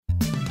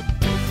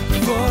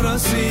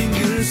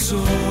single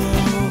soul,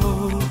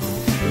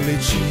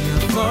 reaching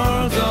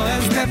further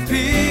and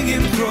stepping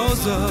in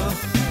closer.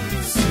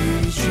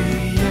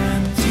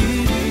 CGNTV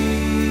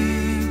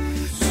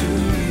to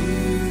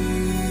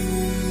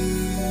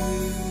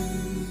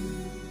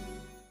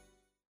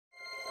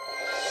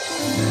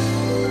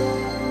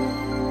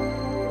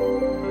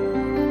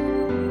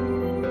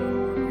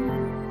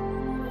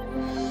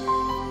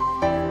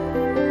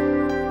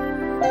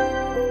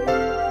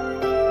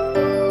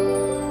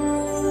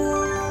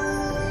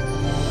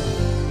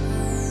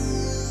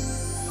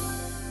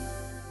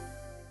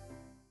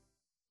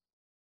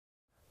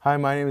Hi,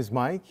 my name is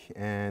Mike,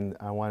 and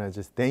I want to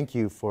just thank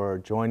you for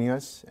joining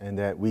us and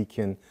that we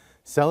can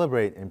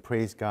celebrate and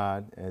praise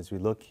God as we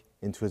look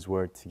into His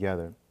Word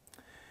together.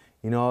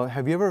 You know,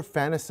 have you ever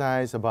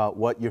fantasized about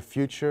what your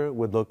future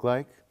would look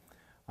like?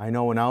 I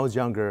know when I was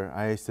younger,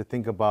 I used to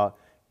think about,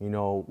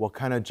 what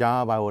kind of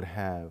job I would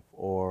have,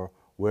 or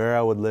where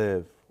I would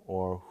live,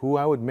 or who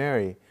I would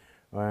marry,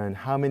 and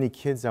how many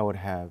kids I would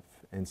have.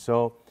 And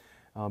so,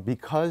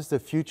 because the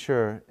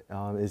future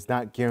is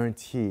not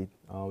guaranteed,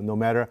 no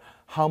matter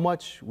how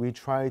much we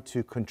try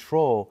to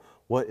control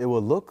what it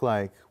will look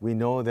like, we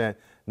know that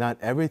not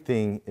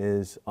everything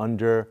is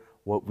under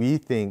what we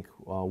think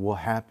will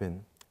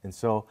happen. And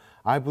so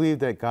I believe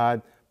that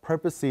God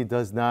purposely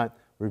does not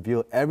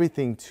reveal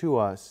everything to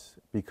us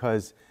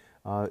because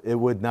it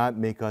would not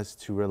make us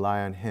to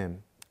rely on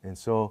Him. And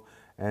so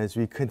as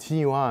we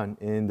continue on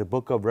in the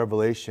book of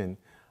Revelation,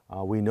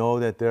 we know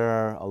that there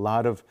are a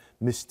lot of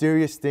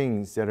mysterious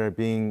things that are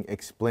being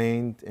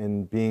explained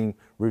and being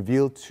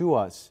revealed to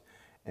us.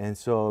 And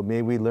so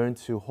may we learn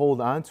to hold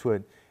on to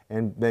it,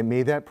 and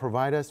may that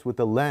provide us with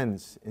a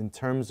lens in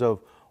terms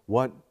of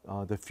what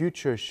the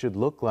future should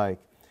look like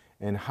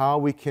and how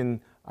we can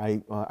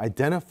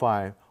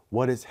identify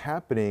what is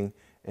happening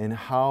and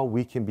how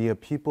we can be a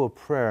people of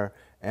prayer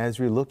as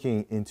we're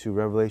looking into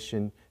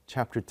Revelation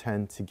chapter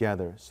 10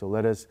 together. So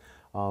let us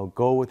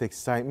go with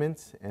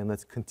excitement, and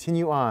let's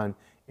continue on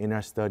in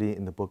our study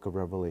in the book of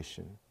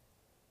Revelation.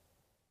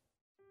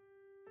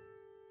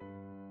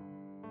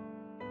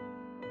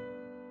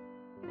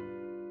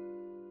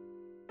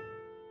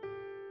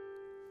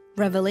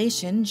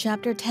 Revelation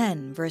chapter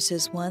 10,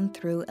 verses 1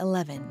 through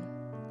 11.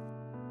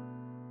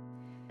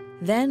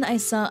 Then I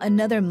saw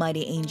another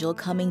mighty angel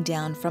coming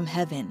down from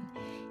heaven.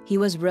 He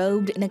was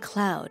robed in a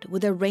cloud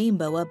with a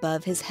rainbow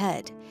above his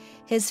head.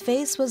 His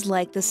face was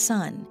like the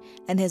sun,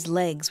 and his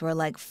legs were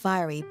like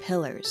fiery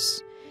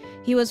pillars.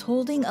 He was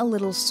holding a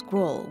little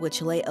scroll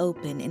which lay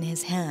open in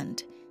his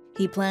hand.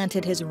 He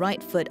planted his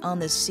right foot on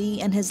the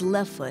sea and his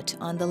left foot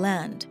on the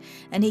land,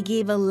 and he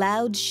gave a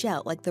loud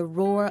shout like the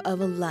roar of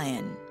a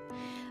lion.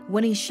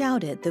 When he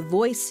shouted, the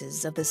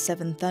voices of the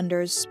seven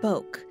thunders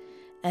spoke.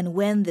 And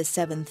when the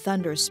seven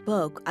thunders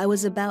spoke, I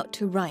was about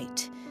to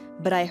write.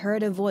 But I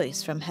heard a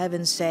voice from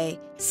heaven say,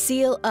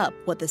 "Seal up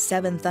what the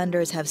seven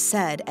thunders have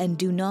said, and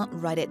do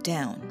not write it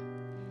down."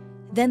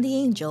 Then the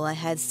angel I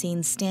had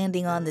seen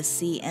standing on the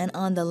sea and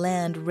on the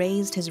land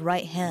raised his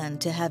right hand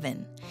to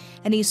heaven.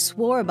 And he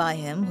swore by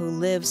him who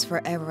lives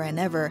forever and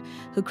ever,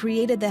 who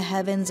created the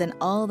heavens and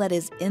all that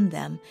is in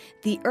them,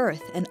 the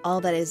earth and all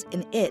that is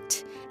in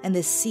it, and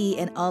the sea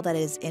and all that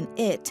is in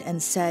it,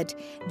 and said,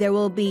 "There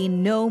will be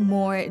no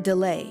more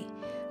delay.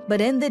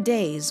 But in the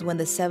days when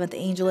the seventh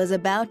angel is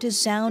about to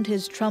sound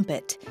his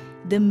trumpet,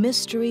 the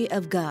mystery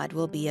of God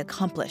will be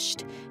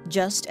accomplished,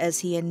 just as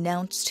he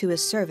announced to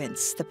his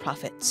servants, the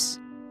prophets."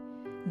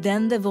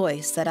 Then the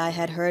voice that I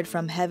had heard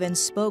from heaven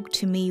spoke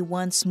to me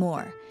once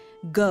more,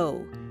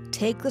 "Go,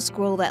 take the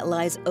scroll that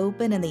lies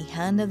open in the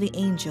hand of the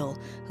angel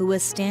who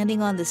was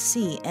standing on the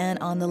sea and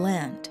on the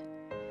land."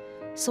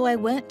 So I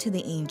went to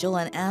the angel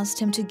and asked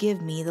him to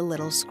give me the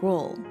little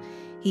scroll.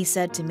 He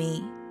said to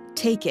me,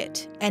 "Take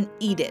it and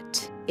eat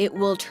it. It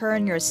will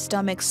turn your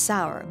stomach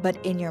sour,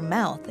 but in your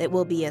mouth it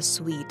will be as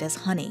sweet as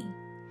honey."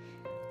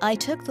 I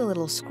took the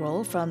little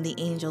scroll from the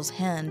angel's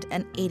hand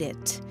and ate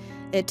it.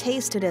 It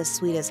tasted as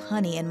sweet as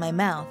honey in my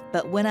mouth,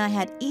 but when I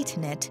had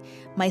eaten it,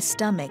 my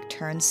stomach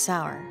turned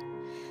sour.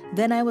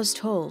 Then I was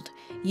told,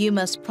 "You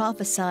must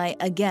prophesy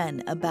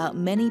again about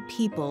many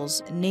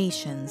peoples,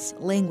 nations,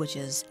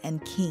 languages,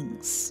 and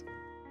kings."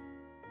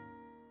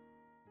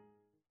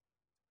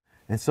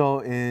 And so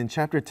in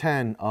chapter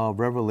 10 of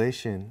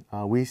Revelation,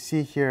 we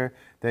see here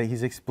that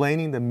he's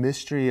explaining the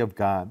mystery of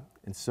God.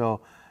 And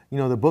so,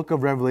 the book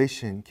of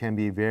Revelation can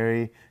be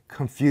very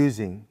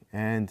confusing,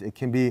 and it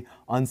can be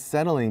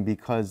unsettling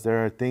because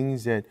there are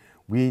things that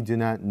we do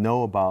not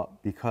know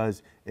about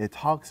because it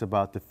talks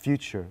about the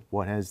future,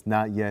 what has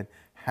not yet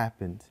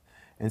happened.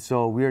 And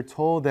so we are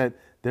told that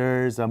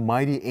there's a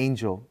mighty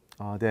angel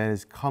that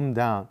has come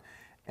down.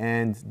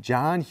 And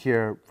John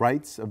here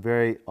writes a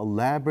very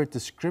elaborate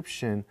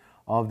description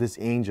of this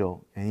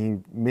angel, and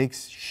he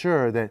makes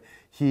sure that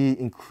he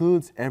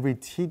includes every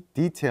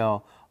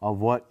detail of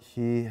what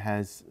he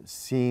has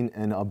seen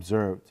and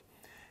observed.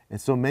 And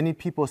so many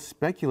people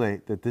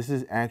speculate that this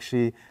is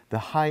actually the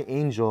high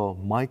angel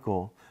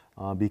Michael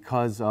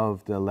because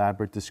of the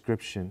elaborate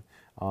description,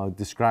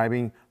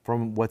 describing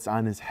from what's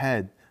on his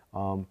head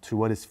to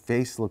what his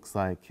face looks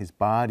like, his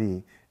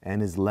body,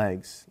 and his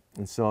legs.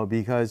 And so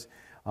because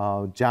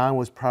John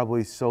was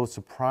probably so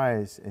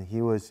surprised and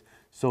he was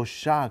so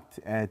shocked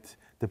at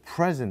the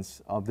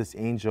presence of this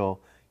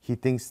angel,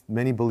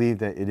 many believe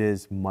that it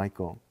is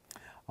Michael.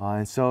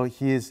 And so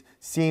he is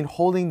seen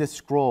holding the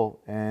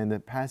scroll, and the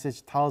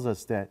passage tells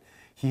us that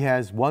he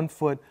has 1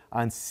 foot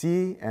on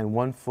sea and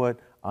 1 foot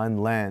on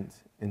land.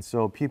 And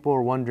so people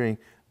are wondering,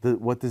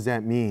 what does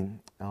that mean?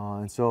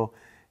 And so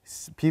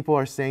people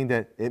are saying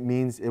that it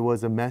means it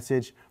was a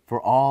message for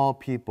all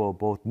people,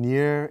 both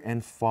near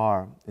and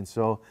far. And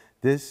so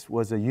this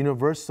was a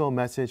universal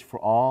message for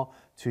all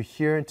to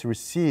hear and to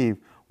receive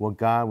what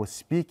God was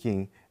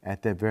speaking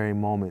at that very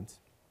moment.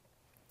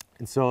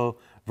 And so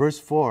verse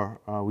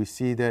 4, we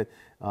see that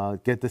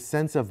get the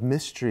sense of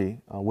mystery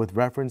with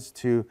reference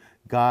to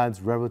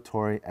God's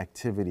revelatory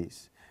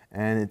activities.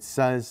 And it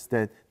says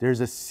that there's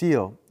a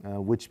seal,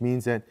 which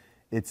means that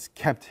it's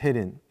kept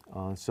hidden.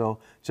 So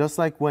just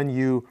like when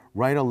you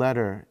write a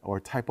letter or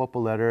type up a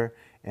letter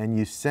and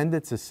you send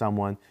it to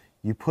someone,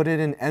 you put it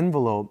in an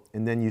envelope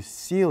and then you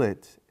seal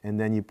it and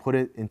then you put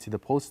it into the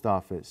post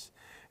office.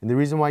 And the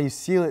reason why you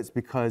seal it is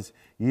because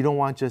you don't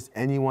want just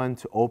anyone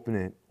to open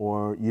it,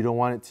 or you don't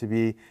want it to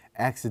be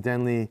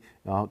accidentally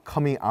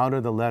coming out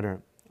of the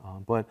letter.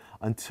 But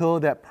until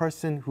that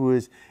person who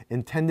is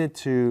intended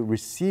to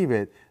receive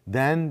it,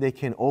 then they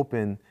can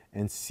open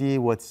and see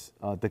what's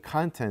the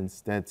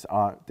contents that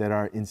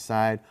are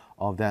inside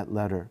of that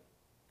letter.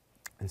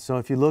 And so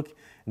if you look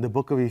in the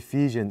book of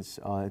Ephesians,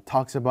 it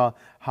talks about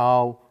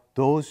how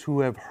those who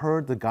have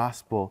heard the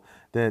gospel,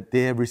 that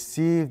they have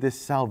received this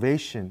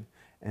salvation,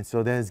 and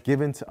so that is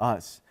given to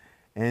us.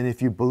 And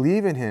if you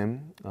believe in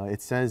him,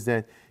 it says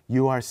that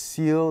you are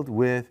sealed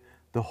with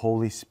the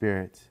Holy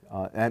Spirit.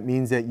 That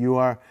means that you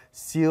are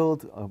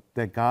sealed,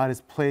 that God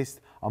has placed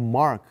a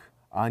mark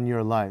on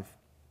your life.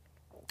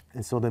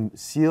 And so the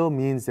seal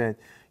means that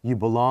you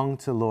belong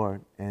to the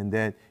Lord and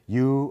that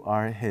you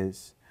are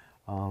his.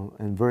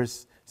 And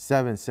verse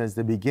 7 says,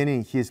 the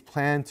beginning, he has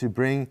planned to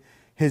bring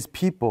his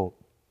people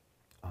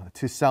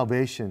to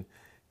salvation.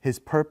 His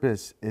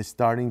purpose is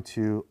starting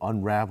to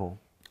unravel.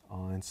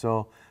 And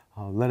so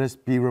let us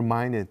be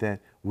reminded that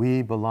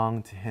we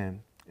belong to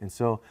him. And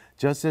so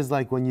just as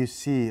like when you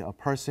see a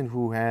person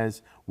who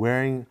has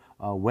wearing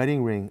a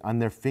wedding ring on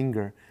their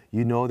finger,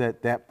 you know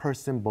that that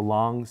person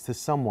belongs to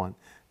someone,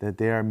 that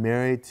they are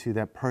married to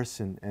that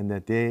person and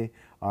that they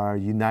are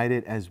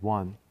united as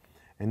one.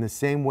 In the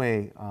same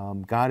way,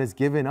 God has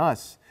given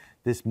us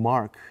this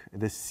mark,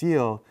 this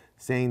seal,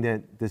 saying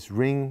that this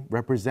ring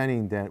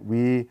representing that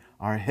we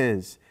are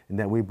his and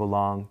that we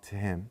belong to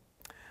him.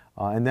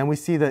 And then we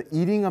see the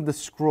eating of the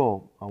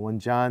scroll when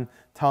John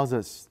tells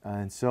us.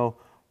 And so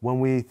when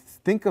we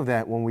think of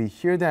that, when we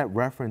hear that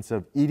reference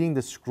of eating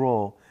the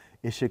scroll,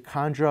 it should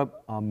conjure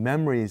up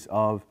memories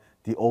of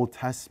the Old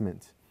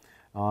Testament.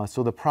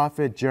 So the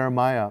prophet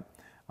Jeremiah,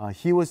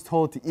 he was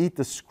told to eat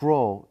the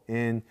scroll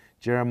in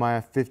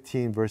Jeremiah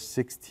 15, verse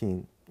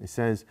 16. It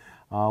says,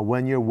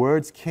 when your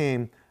words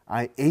came,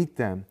 I ate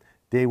them.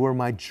 They were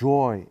my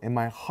joy and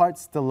my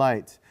heart's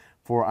delight,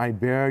 for I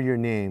bear your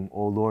name,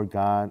 O Lord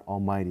God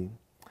Almighty.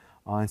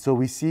 And so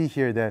we see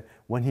here that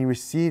when he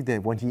received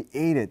it, when he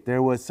ate it,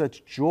 there was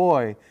such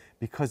joy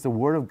because the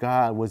word of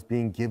God was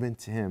being given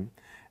to him.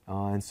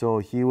 And so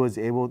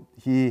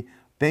he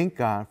thanked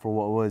God for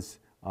what was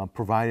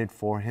provided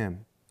for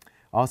him.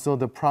 Also,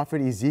 the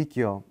prophet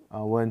Ezekiel,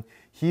 when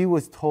he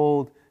was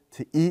told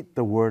to eat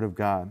the word of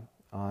God.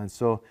 And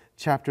so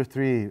chapter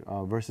 3,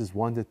 verses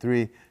 1 to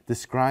 3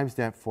 describes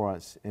that for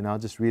us. And I'll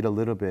just read a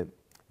little bit.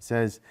 It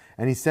says,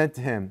 and he said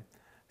to him,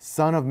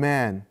 Son of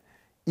man,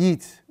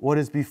 eat what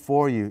is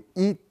before you.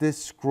 Eat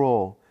this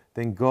scroll.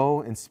 Then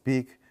go and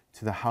speak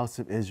to the house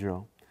of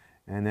Israel.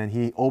 And then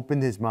he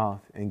opened his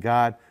mouth, and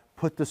God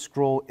put the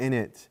scroll in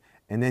it.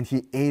 And then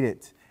he ate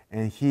it.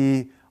 And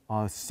he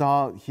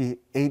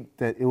ate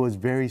that it was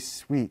very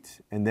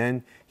sweet. And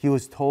then he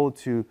was told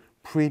to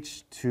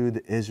preach to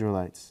the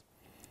Israelites.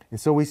 And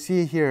so we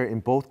see here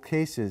in both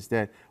cases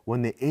that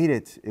when they ate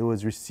it, it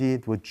was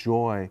received with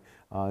joy.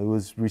 It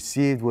was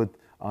received with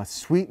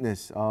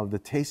sweetness of the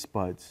taste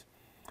buds.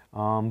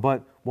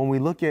 But when we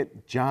look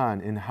at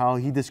John and how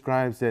he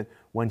describes that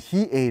when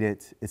he ate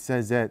it, it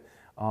says that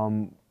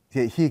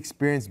he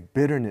experienced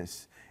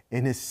bitterness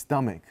in his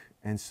stomach.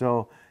 And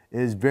so it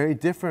is very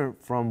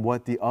different from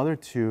what the other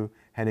two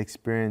had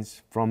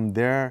experienced from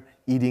their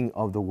eating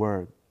of the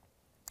word.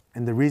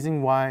 And the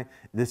reason why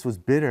this was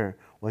bitter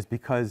was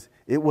because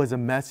it was a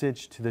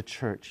message to the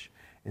church.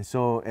 And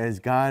so as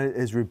God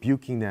is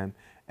rebuking them,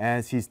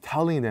 as he's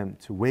telling them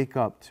to wake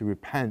up, to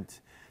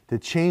repent, to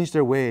change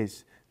their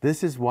ways,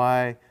 this is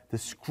why the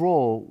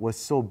scroll was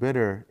so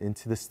bitter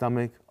into the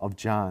stomach of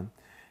John.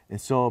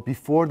 And so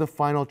before the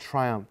final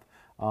triumph,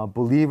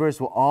 believers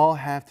will all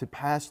have to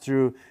pass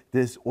through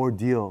this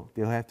ordeal.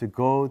 They'll have to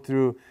go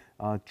through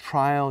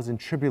trials and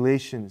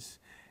tribulations.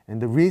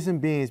 And the reason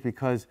being is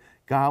because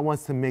God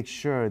wants to make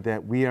sure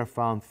that we are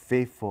found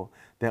faithful,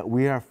 that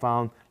we are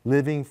found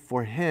living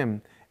for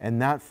him and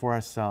not for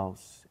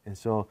ourselves. And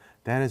so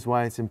that is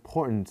why it's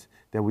important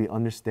that we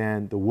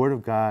understand the Word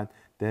of God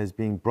that is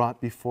being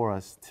brought before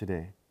us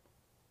today.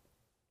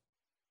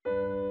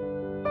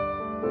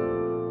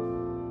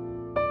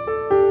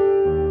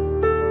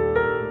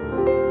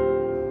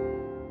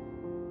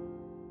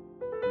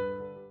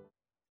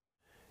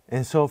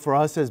 And so for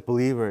us as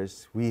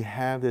believers, we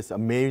have this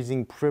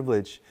amazing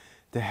privilege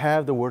to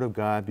have the Word of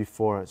God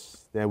before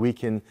us, that we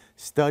can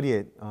study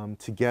it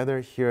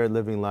together here at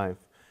Living Life.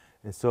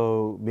 And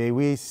so may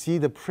we see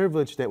the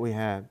privilege that we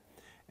have,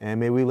 and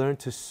may we learn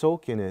to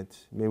soak in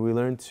it. May we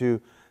learn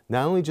to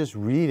not only just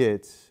read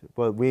it,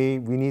 but we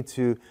need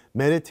to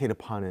meditate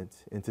upon it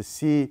and to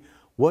see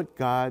what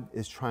God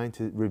is trying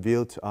to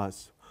reveal to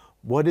us.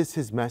 What is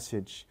His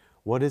message?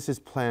 What is His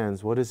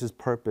plans? What is His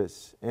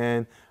purpose?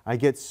 And I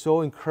get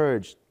so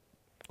encouraged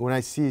when I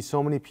see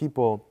so many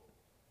people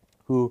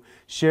who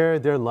share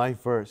their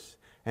life verse,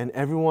 and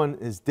everyone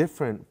is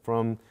different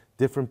from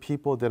different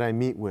people that I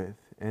meet with.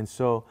 And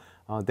so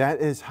that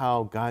is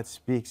how God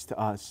speaks to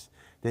us,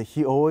 that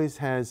He always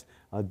has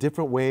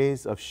different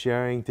ways of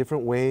sharing,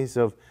 different ways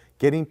of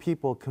getting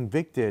people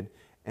convicted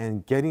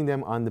and getting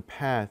them on the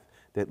path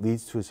that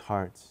leads to His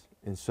heart.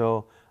 And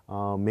so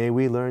may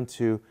we learn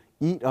to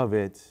eat of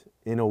it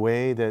in a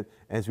way that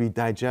as we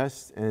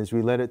digest and as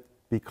we let it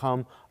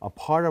become a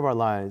part of our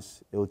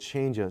lives, it will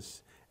change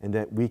us and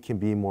that we can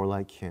be more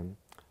like Him.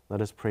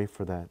 Let us pray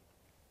for that.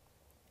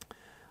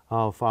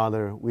 Oh,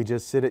 Father, we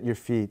just sit at your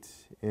feet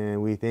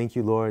and we thank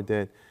you, Lord,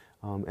 that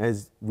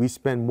as we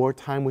spend more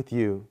time with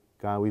you,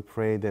 God, we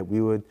pray that we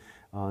would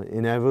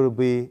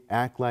inevitably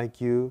act like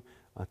you,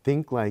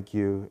 think like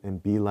you,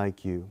 and be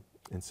like you.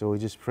 And so we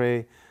just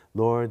pray,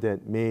 Lord,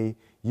 that may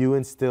you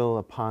instill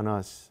upon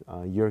us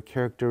your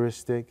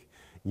characteristic,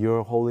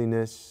 your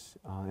holiness,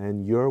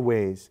 and your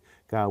ways,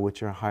 God,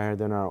 which are higher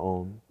than our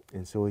own.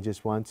 And so we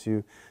just want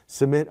to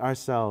submit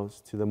ourselves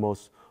to the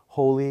most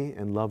holy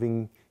and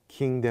loving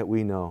King that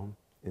we know.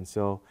 And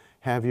so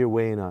have your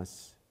way in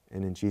us.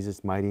 And in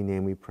Jesus' mighty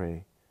name we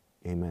pray.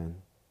 Amen.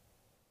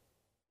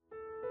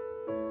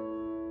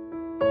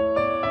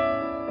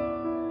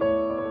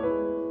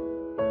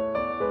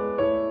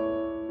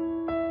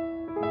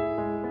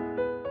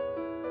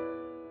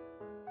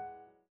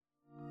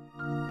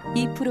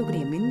 이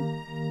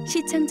프로그램은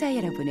시청자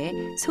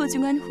여러분의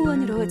소중한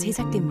후원으로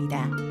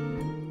제작됩니다.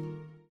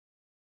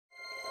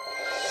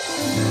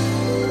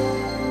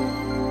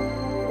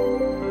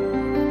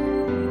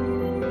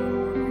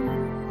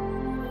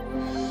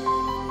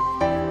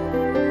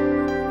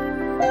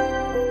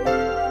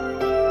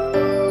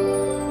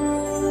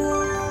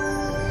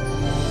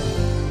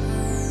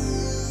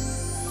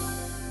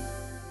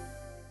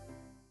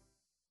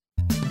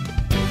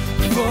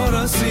 For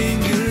a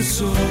single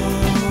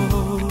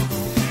soul,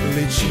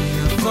 reaching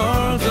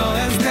further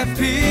and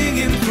stepping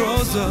in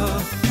closer.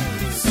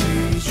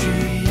 See